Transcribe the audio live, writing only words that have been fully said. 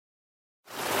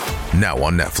Now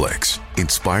on Netflix,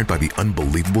 inspired by the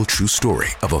unbelievable true story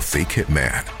of a fake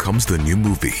hitman, comes the new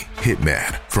movie,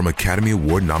 Hitman, from Academy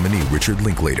Award nominee Richard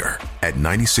Linklater. At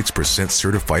 96%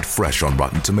 certified fresh on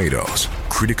Rotten Tomatoes,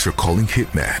 critics are calling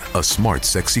Hitman a smart,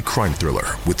 sexy crime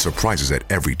thriller with surprises at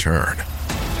every turn.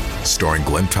 Starring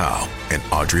Glenn Powell and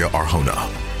Adria Arjona,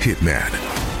 Hitman.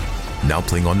 Now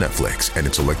playing on Netflix and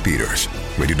in select theaters.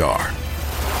 Rated R.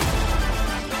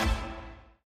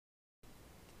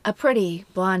 A pretty,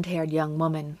 blonde-haired young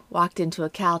woman walked into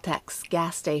a Caltex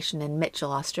gas station in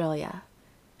Mitchell, Australia.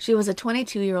 She was a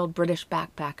 22-year-old British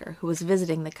backpacker who was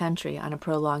visiting the country on a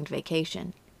prolonged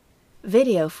vacation.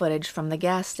 Video footage from the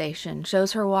gas station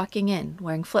shows her walking in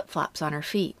wearing flip-flops on her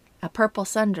feet, a purple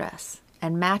sundress,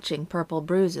 and matching purple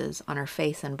bruises on her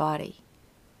face and body.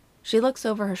 She looks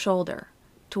over her shoulder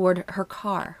toward her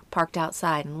car parked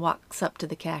outside and walks up to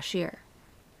the cashier.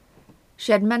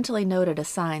 She had mentally noted a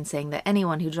sign saying that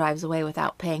anyone who drives away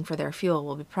without paying for their fuel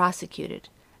will be prosecuted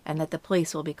and that the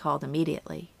police will be called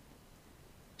immediately.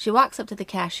 She walks up to the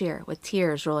cashier with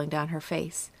tears rolling down her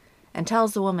face and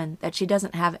tells the woman that she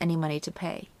doesn't have any money to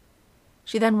pay.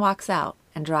 She then walks out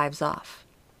and drives off.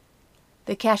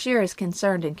 The cashier is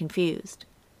concerned and confused.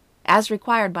 As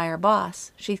required by her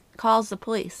boss, she calls the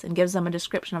police and gives them a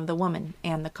description of the woman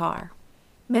and the car.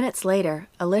 Minutes later,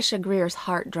 Elisha Greer's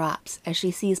heart drops as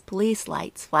she sees police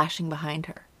lights flashing behind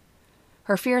her.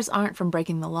 Her fears aren't from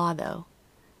breaking the law, though.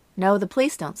 No, the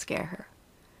police don't scare her.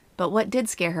 But what did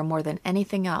scare her more than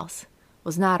anything else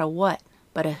was not a what,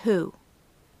 but a who.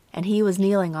 And he was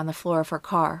kneeling on the floor of her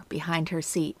car behind her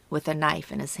seat with a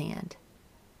knife in his hand.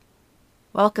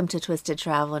 Welcome to Twisted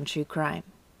Travel and True Crime.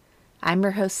 I'm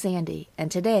your host, Sandy,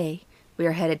 and today we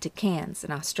are headed to Cairns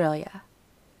in Australia.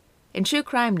 In true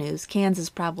crime news, Cairns is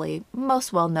probably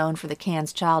most well known for the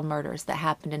Cairns child murders that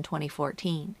happened in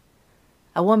 2014.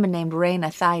 A woman named Raina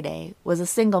Thaiday was a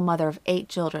single mother of 8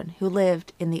 children who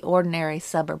lived in the ordinary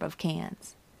suburb of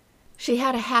Cairns. She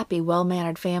had a happy,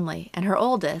 well-mannered family, and her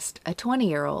oldest, a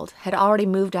 20-year-old, had already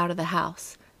moved out of the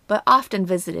house, but often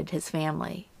visited his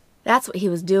family. That's what he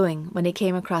was doing when he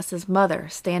came across his mother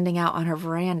standing out on her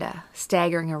veranda,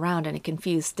 staggering around in a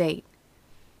confused state.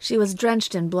 She was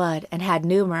drenched in blood and had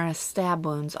numerous stab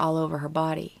wounds all over her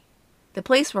body. The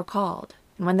police were called,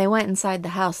 and when they went inside the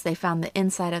house, they found the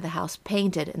inside of the house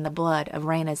painted in the blood of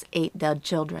Raina's 8 dead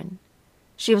children.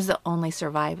 She was the only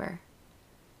survivor.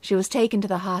 She was taken to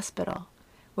the hospital,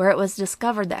 where it was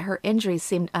discovered that her injuries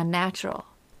seemed unnatural.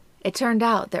 It turned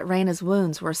out that Raina's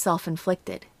wounds were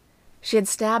self-inflicted. She had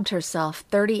stabbed herself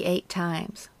 38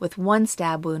 times, with one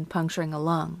stab wound puncturing a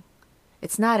lung.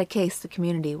 It's not a case the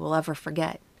community will ever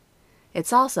forget.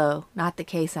 It's also not the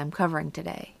case I'm covering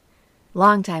today.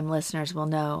 Longtime listeners will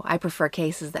know I prefer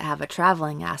cases that have a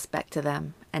traveling aspect to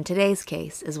them, and today's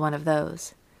case is one of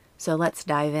those. So let's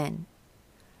dive in.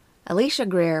 Elisha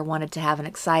Greer wanted to have an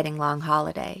exciting long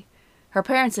holiday. Her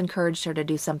parents encouraged her to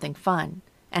do something fun,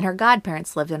 and her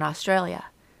godparents lived in Australia,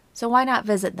 so why not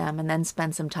visit them and then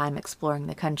spend some time exploring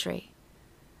the country?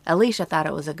 Elisha thought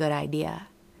it was a good idea.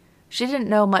 She didn't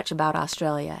know much about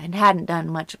Australia and hadn't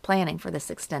done much planning for this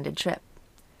extended trip.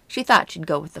 She thought she'd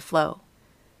go with the flow.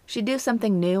 She'd do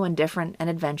something new and different and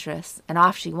adventurous, and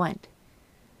off she went.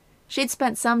 She'd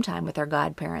spent some time with her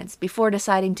godparents before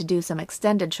deciding to do some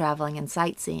extended traveling and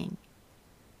sightseeing.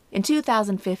 In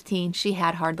 2015, she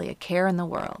had hardly a care in the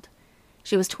world.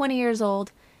 She was 20 years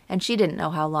old, and she didn't know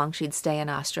how long she'd stay in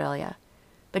Australia,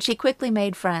 but she quickly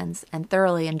made friends and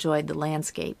thoroughly enjoyed the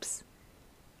landscapes.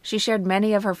 She shared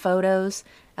many of her photos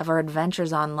of her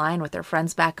adventures online with her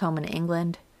friends back home in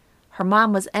England. Her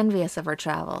mom was envious of her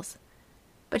travels,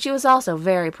 but she was also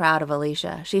very proud of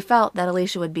Elisha. She felt that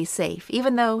Elisha would be safe,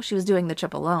 even though she was doing the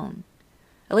trip alone.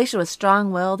 Elisha was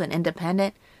strong-willed and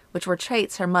independent, which were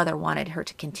traits her mother wanted her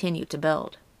to continue to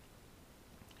build.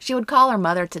 She would call her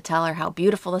mother to tell her how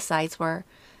beautiful the sights were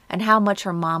and how much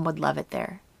her mom would love it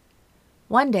there.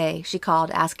 One day, she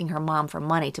called asking her mom for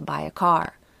money to buy a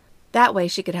car. That way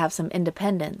she could have some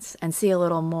independence and see a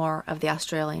little more of the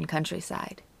Australian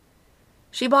countryside.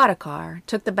 She bought a car,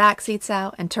 took the back seats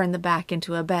out, and turned the back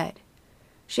into a bed.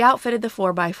 She outfitted the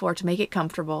 4x4 to make it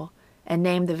comfortable and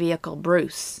named the vehicle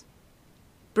Bruce.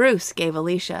 Bruce gave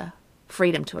Elisha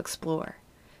freedom to explore.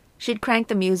 She'd crank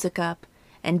the music up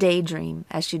and daydream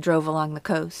as she drove along the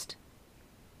coast.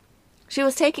 She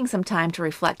was taking some time to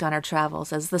reflect on her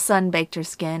travels as the sun baked her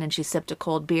skin and she sipped a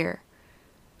cold beer.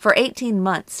 For 18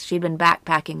 months, she'd been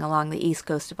backpacking along the east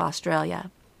coast of Australia.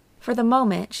 For the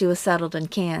moment, she was settled in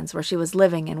Cairns, where she was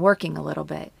living and working a little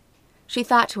bit. She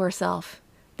thought to herself,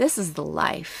 "This is the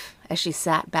life," as she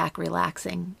sat back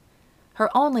relaxing. Her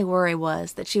only worry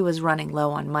was that she was running low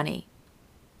on money.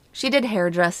 She did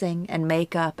hairdressing and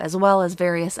makeup as well as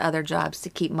various other jobs to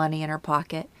keep money in her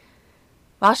pocket.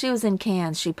 While she was in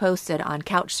Cannes, she posted on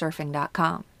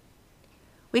couchsurfing.com.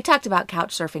 We talked about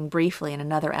couchsurfing briefly in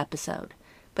another episode,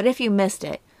 but if you missed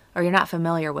it or you're not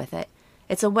familiar with it,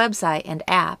 it's a website and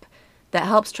app that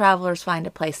helps travelers find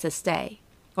a place to stay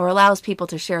or allows people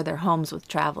to share their homes with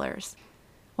travelers.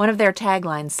 One of their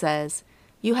taglines says,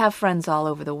 "You have friends all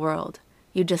over the world.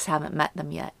 You just haven't met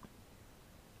them yet."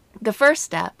 The first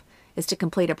step is to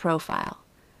complete a profile.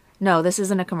 No, this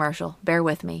isn't a commercial. Bear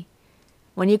with me.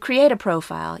 When you create a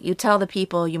profile, you tell the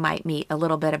people you might meet a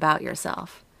little bit about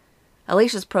yourself.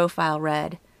 Elisha's profile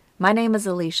read, "My name is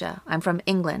Elisha. I'm from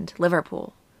England,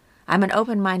 Liverpool. I'm an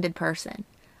open-minded person.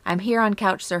 I'm here on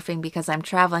Couchsurfing because I'm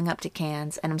traveling up to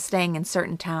Cannes and I'm staying in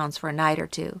certain towns for a night or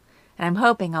two, and I'm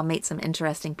hoping I'll meet some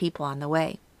interesting people on the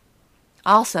way.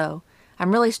 Also,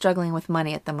 I'm really struggling with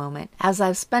money at the moment, as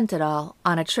I've spent it all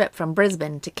on a trip from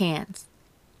Brisbane to Cannes."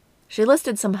 She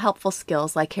listed some helpful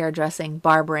skills like hairdressing,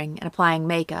 barbering, and applying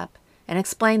makeup, and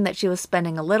explained that she was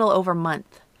spending a little over a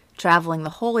month traveling the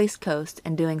whole East Coast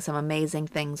and doing some amazing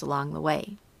things along the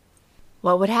way.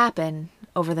 What would happen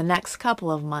over the next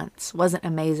couple of months wasn't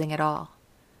amazing at all,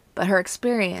 but her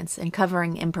experience in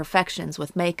covering imperfections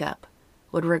with makeup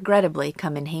would regrettably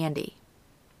come in handy.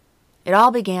 It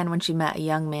all began when she met a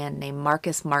young man named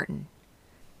Marcus Martin.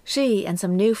 She and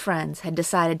some new friends had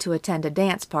decided to attend a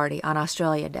dance party on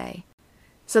Australia Day.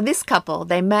 So this couple,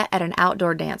 they met at an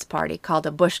outdoor dance party called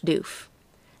a bush doof.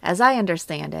 As I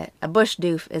understand it, a bush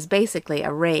doof is basically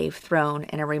a rave thrown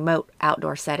in a remote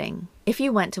outdoor setting. If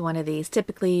you went to one of these,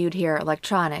 typically you'd hear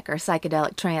electronic or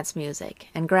psychedelic trance music,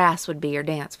 and grass would be your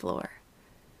dance floor.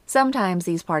 Sometimes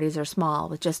these parties are small,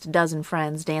 with just a dozen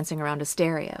friends dancing around a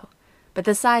stereo, but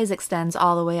the size extends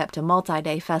all the way up to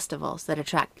multi-day festivals that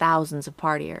attract thousands of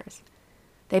partiers.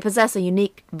 They possess a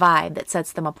unique vibe that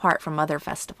sets them apart from other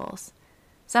festivals.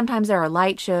 Sometimes there are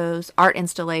light shows, art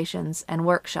installations, and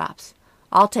workshops,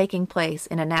 all taking place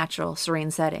in a natural,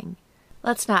 serene setting.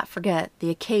 Let's not forget the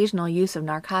occasional use of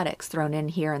narcotics thrown in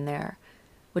here and there,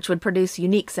 which would produce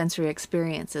unique sensory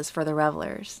experiences for the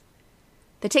revelers.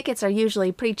 The tickets are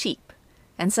usually pretty cheap,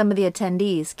 and some of the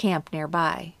attendees camp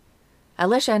nearby.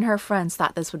 Elisha and her friends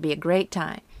thought this would be a great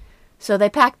time, so they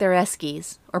packed their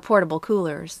eskies, or portable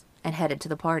coolers, and headed to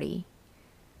the party.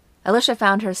 Elisha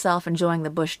found herself enjoying the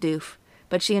bush doof,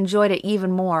 but she enjoyed it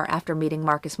even more after meeting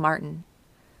Marcus Martin.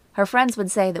 Her friends would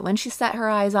say that when she set her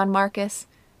eyes on Marcus,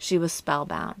 she was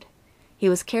spellbound. He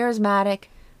was charismatic,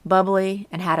 bubbly,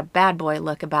 and had a bad boy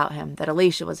look about him that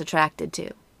Elisha was attracted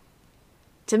to.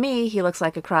 To me, he looks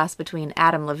like a cross between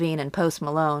Adam Levine and Post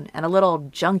Malone and a little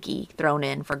junkie thrown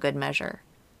in for good measure.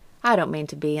 I don't mean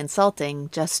to be insulting,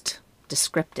 just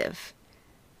descriptive.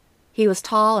 He was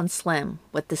tall and slim,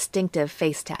 with distinctive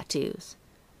face tattoos.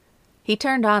 He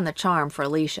turned on the charm for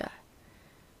Elisha.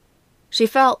 She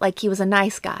felt like he was a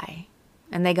nice guy,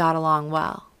 and they got along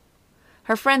well.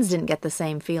 Her friends didn't get the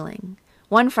same feeling.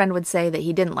 One friend would say that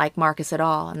he didn't like Marcus at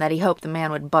all, and that he hoped the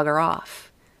man would bugger off.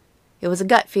 It was a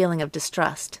gut feeling of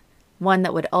distrust, one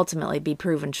that would ultimately be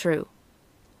proven true.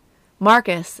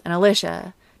 Marcus and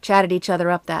Elisha chatted each other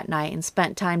up that night and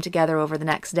spent time together over the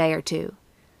next day or two.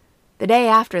 The day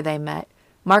after they met,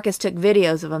 Marcus took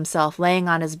videos of himself laying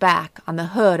on his back on the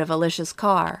hood of Elisha's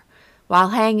car while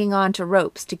hanging on to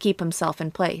ropes to keep himself in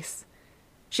place.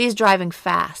 She's driving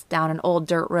fast down an old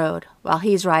dirt road while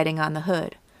he's riding on the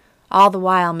hood, all the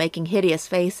while making hideous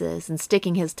faces and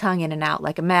sticking his tongue in and out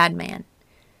like a madman.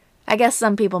 I guess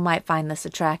some people might find this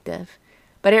attractive,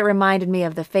 but it reminded me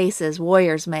of the faces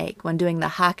warriors make when doing the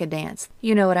haka dance.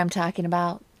 You know what I'm talking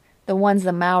about, the ones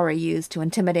the Maori use to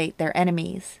intimidate their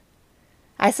enemies.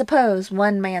 I suppose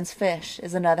one man's fish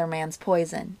is another man's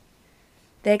poison.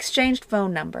 They exchanged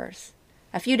phone numbers.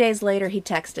 A few days later he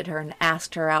texted her and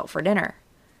asked her out for dinner.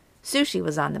 Sushi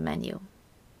was on the menu.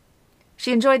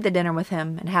 She enjoyed the dinner with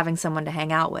him and having someone to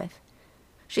hang out with.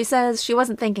 She says she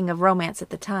wasn't thinking of romance at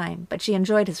the time, but she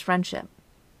enjoyed his friendship.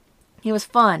 He was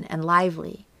fun and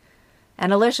lively,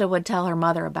 and Elisha would tell her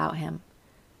mother about him.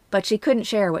 But she couldn't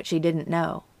share what she didn't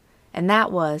know, and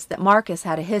that was that Marcus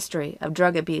had a history of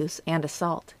drug abuse and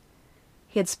assault.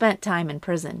 He had spent time in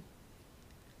prison.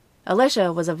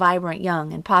 Elisha was a vibrant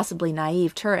young and possibly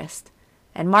naive tourist,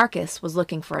 and Marcus was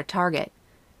looking for a target,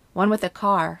 one with a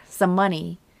car, some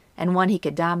money, and one he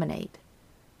could dominate.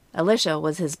 Elisha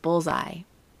was his bullseye.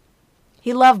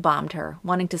 He love-bombed her,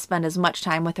 wanting to spend as much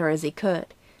time with her as he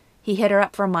could. He hit her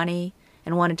up for money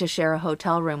and wanted to share a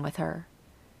hotel room with her.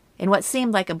 In what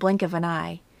seemed like a blink of an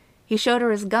eye, he showed her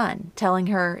his gun, telling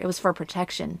her it was for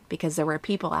protection because there were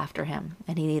people after him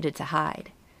and he needed to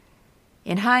hide.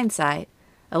 In hindsight,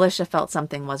 Elisha felt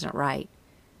something wasn't right.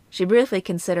 She briefly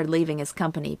considered leaving his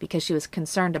company because she was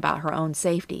concerned about her own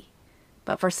safety,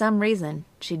 but for some reason,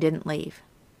 she didn't leave.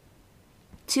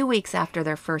 2 weeks after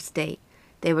their first date,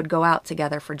 they would go out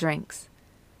together for drinks.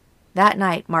 That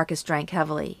night, Marcus drank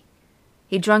heavily.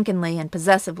 He drunkenly and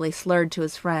possessively slurred to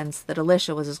his friends that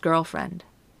Elisha was his girlfriend.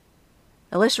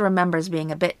 Elisha remembers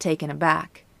being a bit taken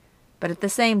aback, but at the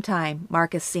same time,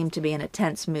 Marcus seemed to be in a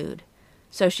tense mood,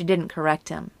 so she didn't correct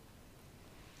him.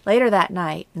 Later that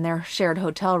night, in their shared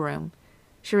hotel room,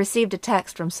 she received a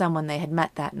text from someone they had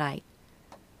met that night.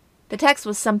 The text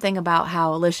was something about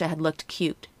how Elisha had looked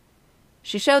cute.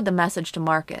 She showed the message to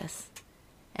Marcus,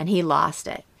 and he lost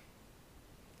it.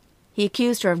 He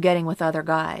accused her of getting with other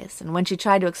guys, and when she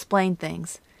tried to explain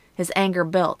things, his anger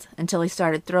built until he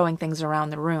started throwing things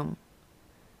around the room.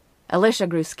 Elisha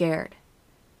grew scared.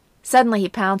 Suddenly he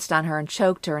pounced on her and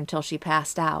choked her until she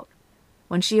passed out.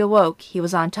 When she awoke, he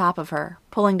was on top of her,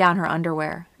 pulling down her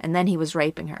underwear, and then he was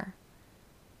raping her.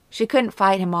 She couldn't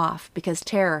fight him off because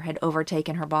terror had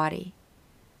overtaken her body.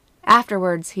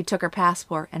 Afterwards, he took her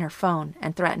passport and her phone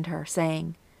and threatened her,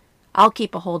 saying, "I'll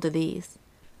keep a hold of these.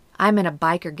 I'm in a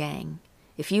biker gang.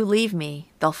 If you leave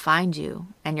me, they'll find you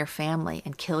and your family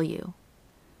and kill you."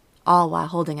 All while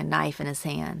holding a knife in his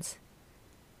hands.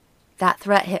 That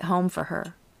threat hit home for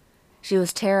her. She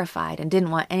was terrified and didn't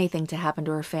want anything to happen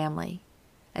to her family.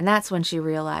 And that's when she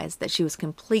realized that she was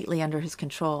completely under his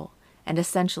control and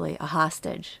essentially a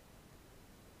hostage.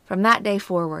 From that day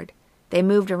forward, they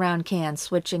moved around Cannes,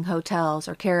 switching hotels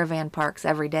or caravan parks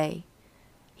every day.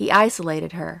 He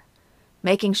isolated her,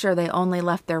 making sure they only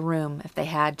left their room if they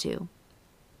had to.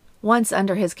 Once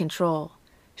under his control,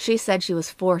 she said she was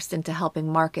forced into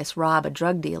helping Marcus rob a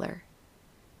drug dealer.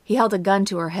 He held a gun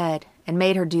to her head and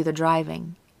made her do the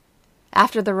driving.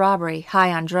 After the robbery,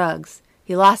 high on drugs,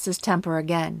 he lost his temper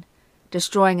again,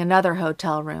 destroying another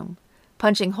hotel room,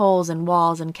 punching holes in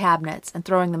walls and cabinets and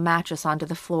throwing the mattress onto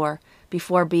the floor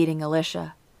before beating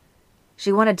Elisha.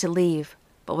 She wanted to leave,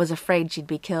 but was afraid she'd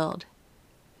be killed.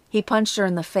 He punched her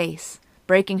in the face,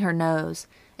 breaking her nose,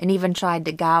 and even tried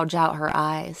to gouge out her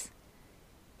eyes.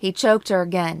 He choked her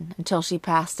again until she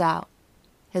passed out.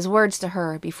 His words to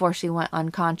her before she went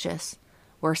unconscious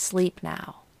were, "Sleep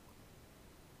now."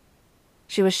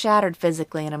 She was shattered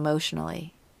physically and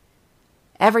emotionally.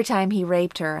 Every time he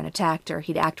raped her and attacked her,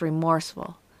 he'd act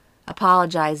remorseful,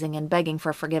 apologizing and begging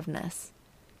for forgiveness.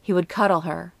 He would cuddle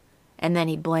her, and then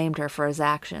he blamed her for his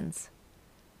actions.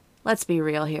 Let's be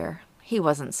real here. He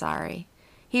wasn't sorry.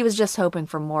 He was just hoping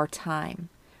for more time,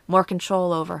 more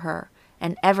control over her,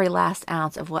 and every last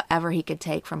ounce of whatever he could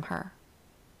take from her.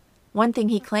 One thing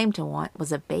he claimed to want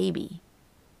was a baby.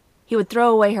 He would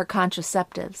throw away her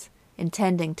contraceptives,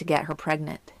 intending to get her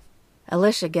pregnant.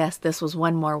 Elisha guessed this was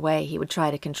one more way he would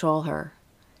try to control her.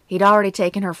 He'd already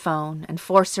taken her phone and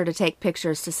forced her to take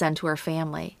pictures to send to her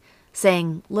family,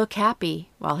 saying, "Look happy,"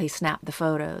 while he snapped the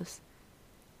photos.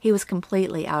 He was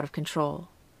completely out of control.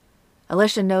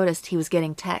 Elisha noticed he was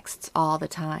getting texts all the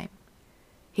time.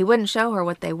 He wouldn't show her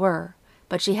what they were,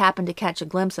 but she happened to catch a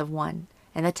glimpse of one,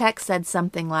 and the text said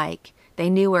something like, they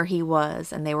knew where he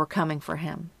was and they were coming for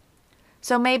him.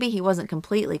 So maybe he wasn't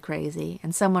completely crazy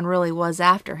and someone really was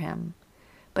after him.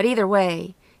 But either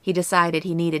way, he decided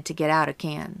he needed to get out of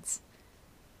Cannes.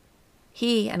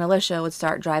 He and Elisha would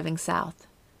start driving south,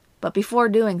 but before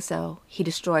doing so, he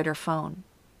destroyed her phone.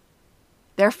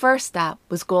 Their first stop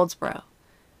was Goldsboro,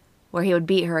 where he would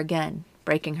beat her again,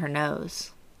 breaking her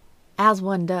nose. As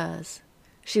one does,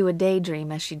 she would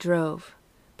daydream as she drove,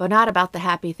 but not about the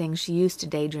happy things she used to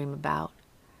daydream about.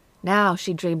 Now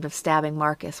she dreamed of stabbing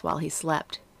Marcus while he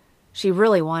slept. She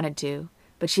really wanted to,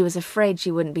 but she was afraid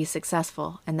she wouldn't be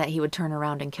successful and that he would turn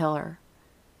around and kill her.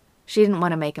 She didn't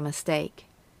want to make a mistake.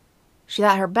 She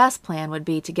thought her best plan would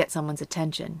be to get someone's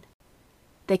attention.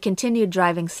 They continued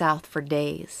driving south for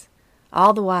days.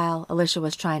 All the while, Elisha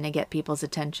was trying to get people's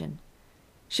attention.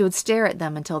 She would stare at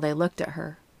them until they looked at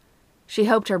her. She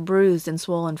hoped her bruised and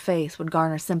swollen face would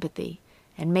garner sympathy,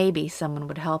 and maybe someone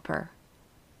would help her.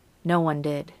 No one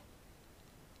did.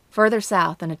 Further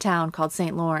south, in a town called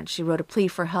St. Lawrence, she wrote a plea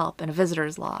for help in a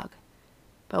visitor's log.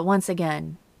 But once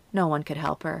again, no one could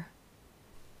help her.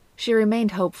 She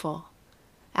remained hopeful.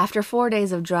 After 4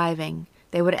 days of driving,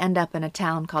 they would end up in a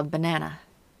town called Banana.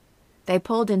 They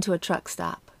pulled into a truck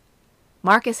stop.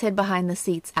 Marcus hid behind the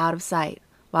seats out of sight,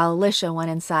 while Elisha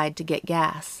went inside to get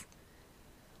gas.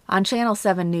 On Channel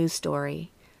 7 news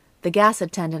story, the gas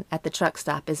attendant at the truck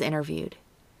stop is interviewed.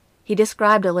 He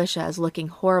described Elisha as looking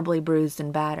horribly bruised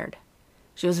and battered.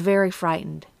 She was very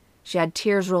frightened. She had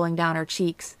tears rolling down her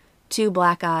cheeks, 2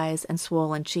 black eyes, and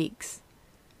swollen cheeks.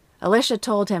 Elisha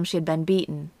told him she had been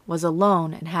beaten, was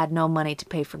alone, and had no money to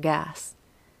pay for gas.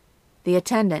 The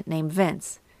attendant, named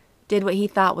Vince, did what he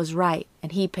thought was right,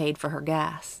 and he paid for her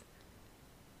gas.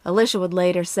 Elisha would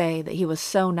later say that he was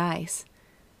so nice,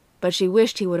 but she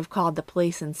wished he would have called the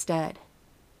police instead.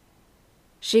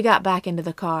 She got back into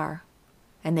the car,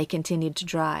 and they continued to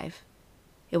drive.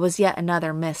 It was yet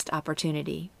another missed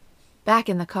opportunity. Back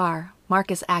in the car,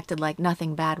 Marcus acted like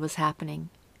nothing bad was happening.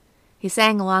 He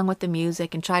sang along with the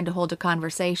music and tried to hold a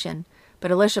conversation,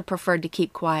 but Elisha preferred to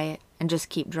keep quiet and just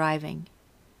keep driving.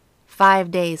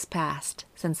 5 days passed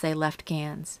since they left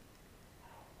Cannes.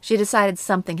 She decided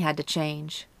something had to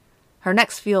change. Her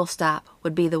next fuel stop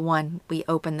would be the one we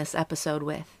open this episode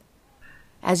with.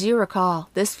 As you recall,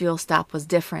 this fuel stop was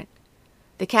different.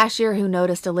 The cashier who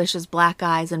noticed Elisha's black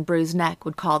eyes and bruised neck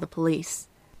would call the police.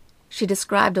 She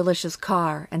described Elisha's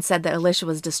car and said that Elisha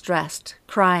was distressed,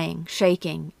 crying,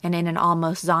 shaking, and in an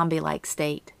almost zombie-like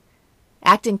state.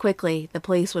 Acting quickly, the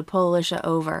police would pull Elisha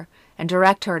over and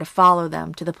direct her to follow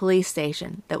them to the police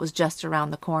station that was just around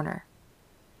the corner.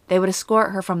 They would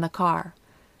escort her from the car,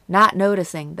 not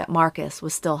noticing that Marcus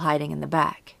was still hiding in the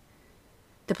back.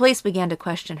 The police began to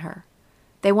question her.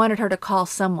 They wanted her to call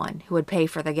someone who would pay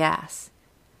for the gas.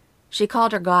 She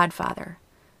called her godfather,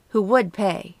 who would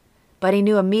pay, but he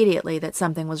knew immediately that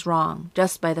something was wrong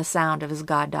just by the sound of his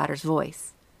goddaughter's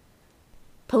voice.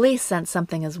 Police sensed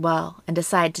something as well and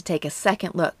decided to take a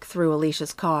second look through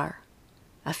Elisha's car.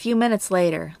 A few minutes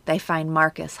later, they find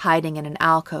Marcus hiding in an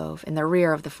alcove in the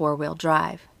rear of the four-wheel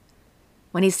drive.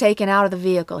 When he's taken out of the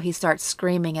vehicle, he starts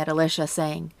screaming at Elisha,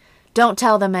 saying, "Don't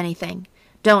tell them anything!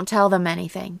 Don't tell them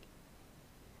anything!"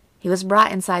 He was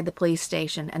brought inside the police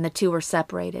station, and the two were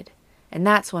separated, and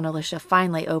that's when Elisha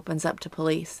finally opens up to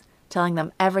police, telling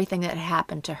them everything that had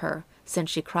happened to her since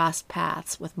she crossed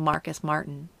paths with Marcus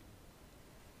Martin.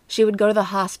 She would go to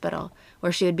the hospital,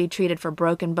 where she would be treated for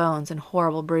broken bones and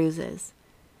horrible bruises.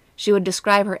 She would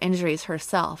describe her injuries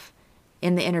herself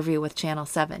in the interview with Channel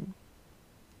 7.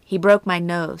 "He broke my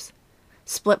nose,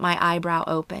 split my eyebrow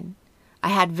open. I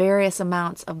had various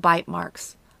amounts of bite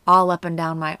marks, all up and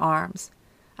down my arms.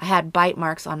 I had bite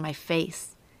marks on my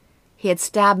face. He had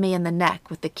stabbed me in the neck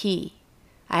with the key.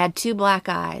 I had 2 black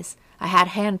eyes. I had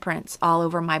handprints all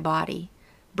over my body.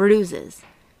 Bruises.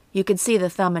 You could see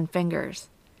the thumb and fingers.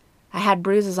 I had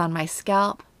bruises on my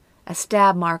scalp, a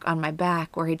stab mark on my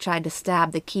back where he tried to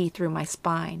stab the key through my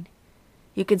spine.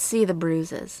 You could see the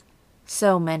bruises.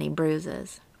 So many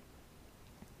bruises."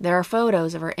 There are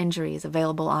photos of her injuries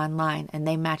available online, and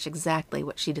they match exactly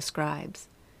what she describes.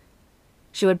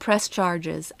 She would press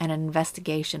charges, and an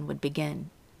investigation would begin.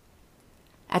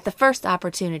 At the first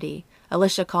opportunity,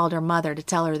 Elisha called her mother to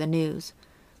tell her the news,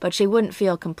 but she wouldn't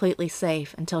feel completely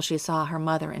safe until she saw her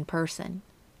mother in person.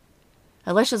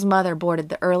 Elisha's mother boarded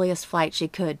the earliest flight she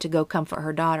could to go comfort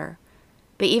her daughter,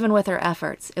 but even with her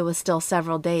efforts, it was still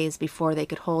several days before they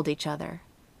could hold each other.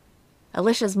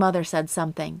 Elisha's mother said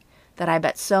something that I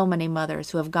bet so many mothers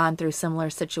who have gone through similar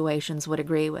situations would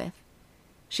agree with.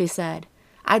 She said,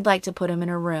 "I'd like to put him in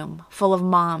a room full of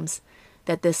moms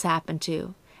that this happened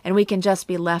to, and we can just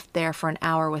be left there for an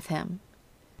hour with him."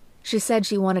 She said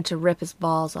she wanted to rip his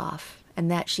balls off, and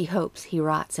that she hopes he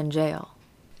rots in jail.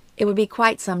 It would be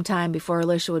quite some time before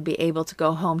Elisha would be able to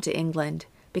go home to England,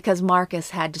 because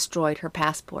Marcus had destroyed her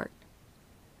passport.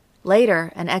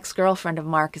 Later, an ex-girlfriend of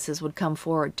Marcus's would come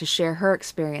forward to share her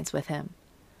experience with him.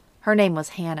 Her name was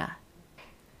Hannah.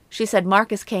 She said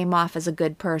Marcus came off as a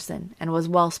good person and was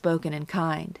well-spoken and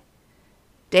kind.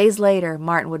 Days later,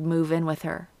 Martin would move in with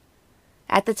her.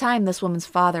 At the time, this woman's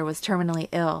father was terminally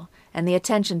ill, and the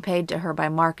attention paid to her by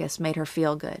Marcus made her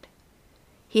feel good.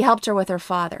 He helped her with her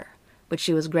father, which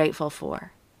she was grateful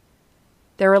for.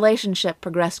 Their relationship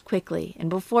progressed quickly, and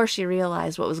before she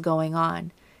realized what was going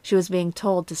on, she was being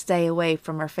told to stay away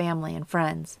from her family and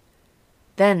friends.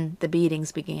 Then the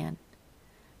beatings began.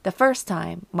 The first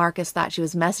time, Marcus thought she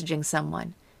was messaging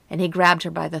someone, and he grabbed her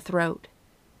by the throat.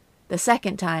 The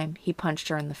second time, he punched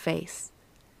her in the face.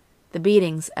 The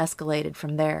beatings escalated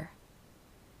from there.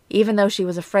 Even though she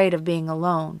was afraid of being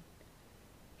alone,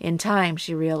 in time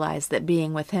she realized that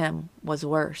being with him was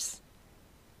worse.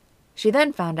 She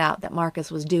then found out that Marcus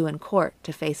was due in court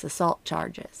to face assault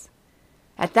charges.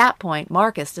 At that point,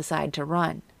 Marcus decided to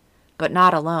run, but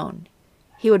not alone.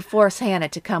 He would force Hannah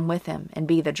to come with him and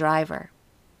be the driver.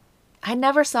 I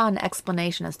never saw an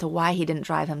explanation as to why he didn't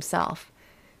drive himself.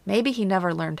 Maybe he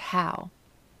never learned how.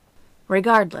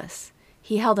 Regardless,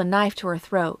 he held a knife to her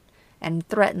throat and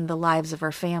threatened the lives of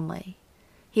her family.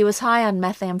 He was high on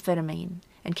methamphetamine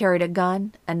and carried a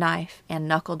gun, a knife, and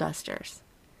knuckle dusters.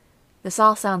 This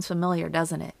all sounds familiar,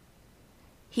 doesn't it?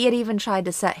 He had even tried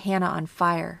to set Hannah on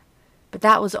fire, but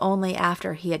that was only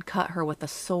after he had cut her with a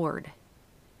sword.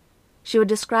 She would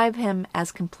describe him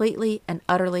as completely and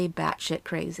utterly batshit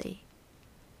crazy.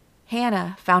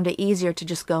 Hannah found it easier to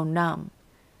just go numb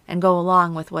and go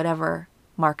along with whatever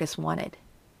Marcus wanted.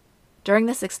 During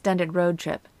this extended road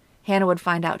trip, Hannah would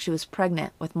find out she was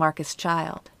pregnant with Marcus'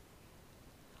 child.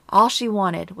 All she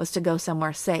wanted was to go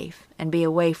somewhere safe and be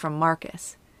away from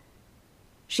Marcus.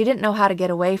 She didn't know how to get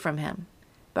away from him,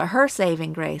 but her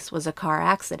saving grace was a car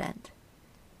accident.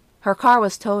 Her car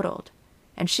was totaled,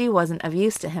 and she wasn't of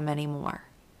use to him anymore.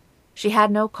 She had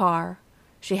no car,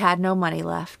 she had no money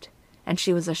left, and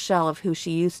she was a shell of who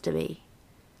she used to be.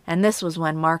 And this was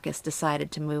when Marcus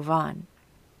decided to move on.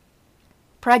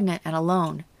 Pregnant and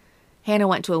alone, Hannah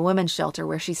went to a women's shelter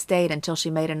where she stayed until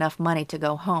she made enough money to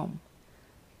go home.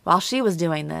 While she was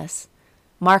doing this,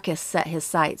 Marcus set his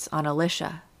sights on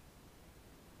Elisha.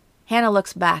 Hannah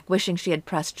looks back, wishing she had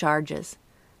pressed charges.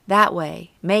 That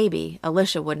way, maybe,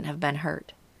 Elisha wouldn't have been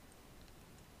hurt.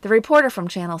 The reporter from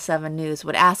Channel 7 News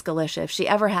would ask Elisha if she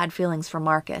ever had feelings for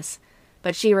Marcus,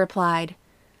 but she replied,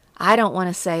 "I don't want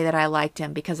to say that I liked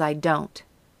him because I don't.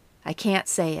 I can't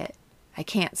say it. I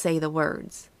can't say the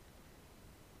words."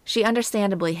 She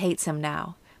understandably hates him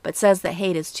now, but says that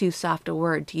hate is too soft a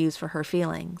word to use for her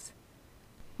feelings.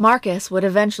 Marcus would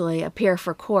eventually appear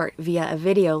for court via a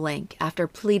video link after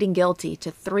pleading guilty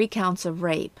to 3 counts of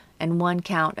rape and 1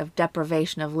 count of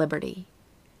deprivation of liberty.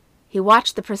 He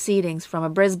watched the proceedings from a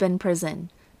Brisbane prison,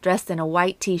 dressed in a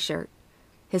white t-shirt,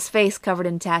 his face covered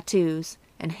in tattoos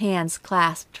and hands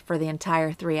clasped for the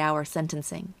entire 3-hour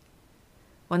sentencing.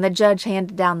 When the judge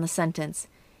handed down the sentence,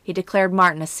 he declared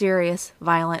Martin a serious,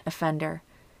 violent offender,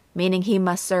 meaning he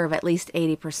must serve at least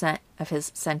 80% of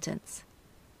his sentence.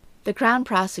 The Crown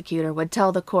prosecutor would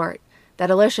tell the court that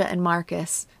Elisha and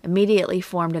Marcus immediately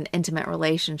formed an intimate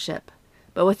relationship,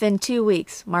 but within 2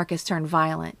 weeks Marcus turned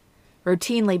violent,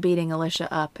 routinely beating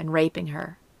Elisha up and raping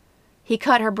her. He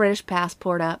cut her British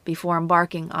passport up before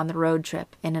embarking on the road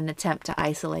trip in an attempt to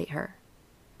isolate her.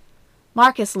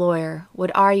 Marcus' lawyer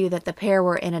would argue that the pair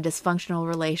were in a dysfunctional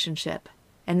relationship,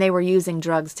 and they were using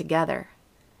drugs together.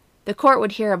 The court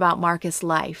would hear about Marcus'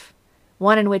 life,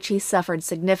 one in which he suffered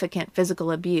significant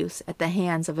physical abuse at the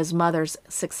hands of his mother's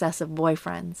successive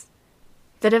boyfriends.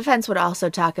 The defense would also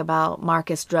talk about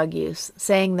Marcus' drug use,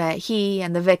 saying that he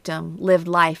and the victim lived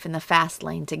life in the fast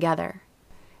lane together.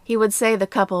 He would say the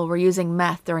couple were using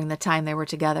meth during the time they were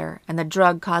together, and the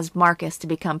drug caused Marcus to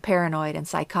become paranoid and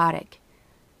psychotic.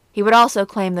 He would also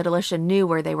claim that Elisha knew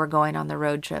where they were going on the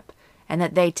road trip, and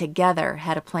that they together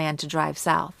had a plan to drive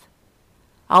south.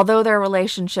 Although their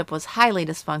relationship was highly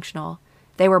dysfunctional,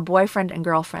 they were boyfriend and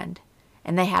girlfriend,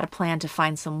 and they had a plan to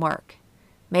find some work,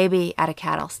 maybe at a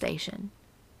cattle station.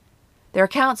 Their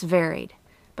accounts varied,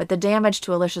 but the damage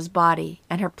to Elisha's body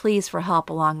and her pleas for help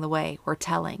along the way were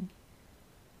telling.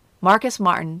 Marcus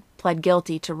Martin pled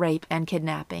guilty to rape and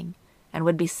kidnapping and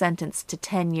would be sentenced to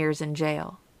 10 years in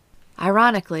jail.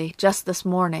 Ironically, just this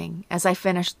morning, as I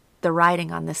finished the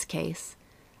writing on this case,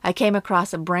 I came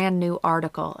across a brand new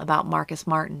article about Marcus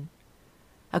Martin.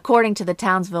 According to the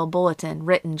Townsville Bulletin,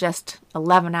 written just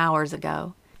 11 hours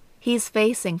ago, he's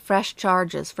facing fresh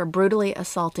charges for brutally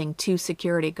assaulting 2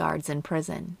 security guards in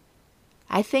prison.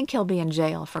 I think he'll be in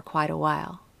jail for quite a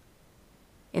while.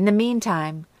 In the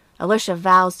meantime, Elisha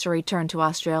vows to return to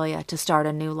Australia to start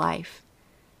a new life.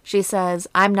 She says,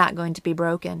 "I'm not going to be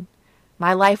broken.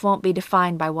 My life won't be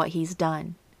defined by what he's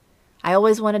done. I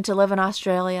always wanted to live in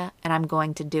Australia, and I'm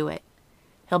going to do it.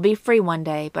 He'll be free one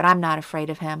day, but I'm not afraid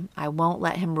of him. I won't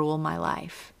let him rule my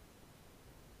life."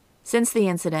 Since the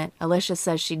incident, Elisha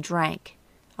says she drank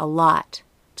a lot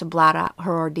to blot out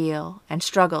her ordeal and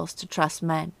struggles to trust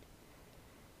men.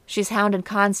 She's hounded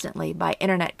constantly by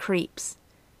internet creeps.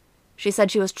 She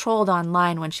said she was trolled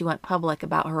online when she went public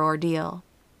about her ordeal.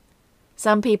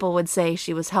 Some people would say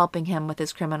she was helping him with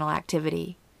his criminal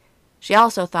activity. She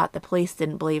also thought the police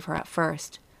didn't believe her at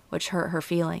first, which hurt her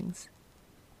feelings.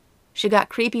 She got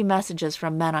creepy messages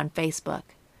from men on Facebook.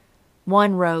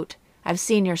 One wrote, "I've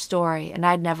seen your story, and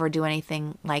I'd never do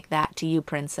anything like that to you,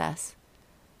 princess."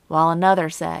 While another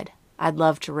said, "I'd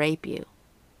love to rape you."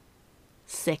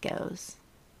 Sickos.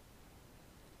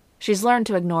 She's learned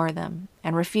to ignore them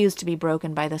and refuse to be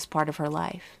broken by this part of her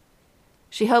life.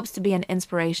 She hopes to be an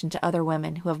inspiration to other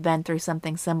women who have been through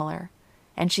something similar,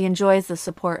 and she enjoys the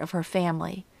support of her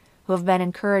family, who have been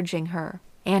encouraging her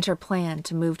and her plan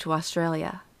to move to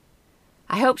Australia.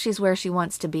 I hope she's where she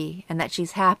wants to be, and that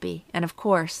she's happy, and of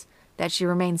course, that she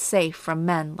remains safe from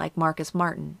men like Marcus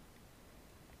Martin.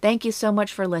 Thank you so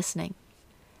much for listening.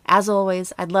 As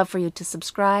always, I'd love for you to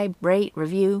subscribe, rate,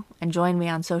 review, and join me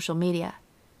on social media.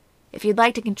 If you'd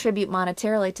like to contribute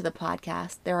monetarily to the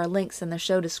podcast, there are links in the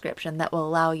show description that will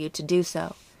allow you to do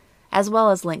so, as well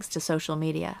as links to social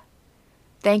media.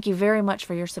 Thank you very much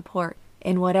for your support,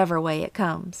 in whatever way it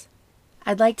comes.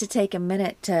 I'd like to take a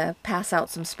minute to pass out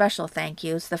some special thank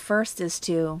yous. The first is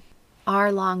to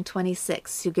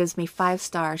rlong26, who gives me 5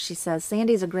 stars. She says,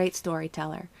 Sandy's a great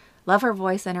storyteller. Love her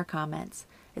voice and her comments.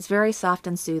 It's very soft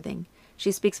and soothing.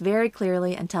 She speaks very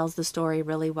clearly and tells the story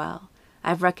really well.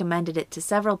 I've recommended it to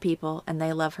several people, and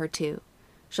they love her too.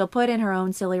 She'll put in her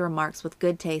own silly remarks with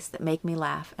good taste that make me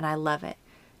laugh, and I love it.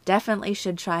 Definitely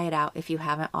should try it out if you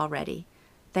haven't already.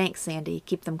 Thanks, Sandy.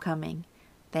 Keep them coming.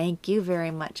 Thank you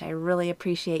very much. I really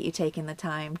appreciate you taking the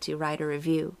time to write a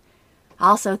review.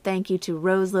 Also, thank you to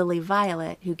Rose Lily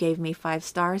Violet, who gave me 5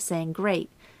 stars, saying, Great.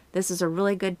 This is a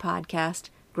really good podcast.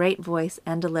 Great voice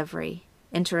and delivery.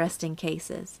 Interesting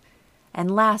cases.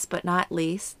 And last but not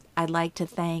least, I'd like to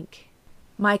thank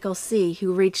Michael C.,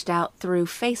 who reached out through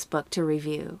Facebook to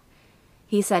review.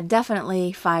 He said,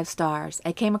 definitely 5 stars.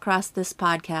 I came across this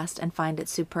podcast and find it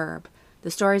superb. The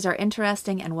stories are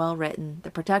interesting and well written. The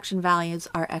production values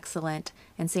are excellent,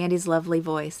 and Sandy's lovely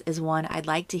voice is one I'd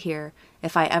like to hear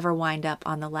if I ever wind up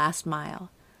on the last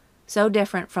mile. So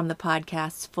different from the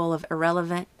podcasts full of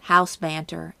irrelevant house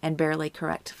banter and barely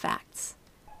correct facts.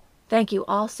 Thank you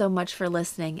all so much for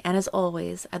listening, and as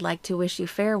always, I'd like to wish you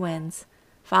fair winds,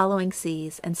 following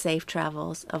seas, and safe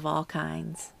travels of all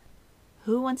kinds.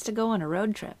 Who wants to go on a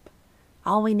road trip?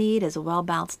 All we need is a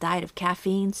well-balanced diet of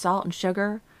caffeine, salt, and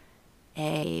sugar,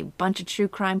 a bunch of true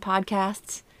crime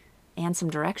podcasts, and some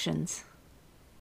directions.